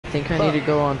think I need to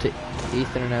go on to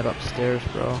Ethernet upstairs,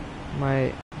 bro.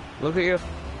 Look at you.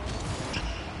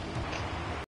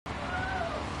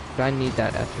 I need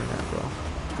that Ethernet, bro.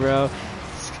 Bro.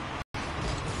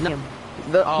 No.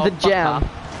 The jam.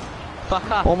 Fuck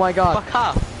off. Oh my god. Fuck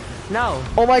off. No.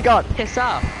 Oh my god. Piss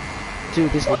off. Dude,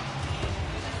 this.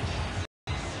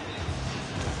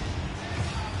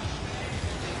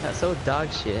 That's so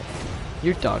dog shit.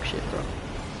 You're dog shit, bro.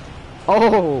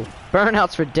 Oh,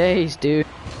 burnouts for days, dude.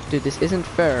 Dude, this isn't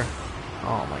fair.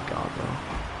 Oh my god, bro.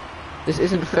 This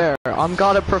isn't fair. I'm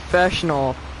got a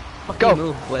professional. Go,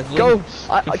 move, go.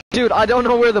 Dude, I don't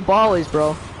know where the ball is,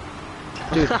 bro.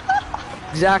 Dude,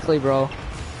 exactly, bro.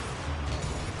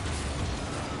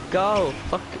 Go.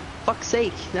 Fuck's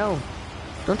sake, no.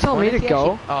 Don't tell me to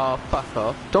go. Oh, fuck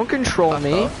off. Don't control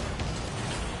me. Off.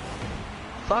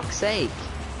 Fuck's sake.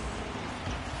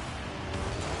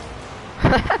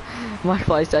 My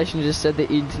PlayStation just said the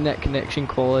internet connection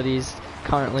quality is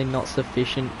currently not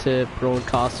sufficient to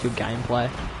broadcast your gameplay.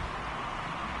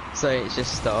 So it's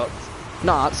just stopped?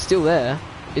 Nah, it's still there.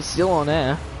 It's still on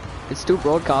air. It's still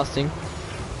broadcasting.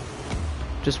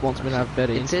 Just wants me to have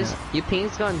better internet. It says your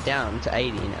ping's gone down to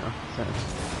 80 now. So.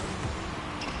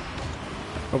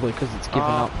 Probably because it's given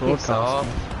up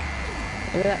broadcasting.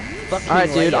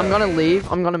 Alright, dude, I'm gonna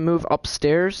leave. I'm gonna move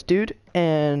upstairs, dude,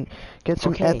 and get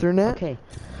some Ethernet. Okay.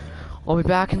 I'll be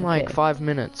back in like 5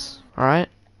 minutes. Alright,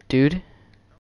 dude.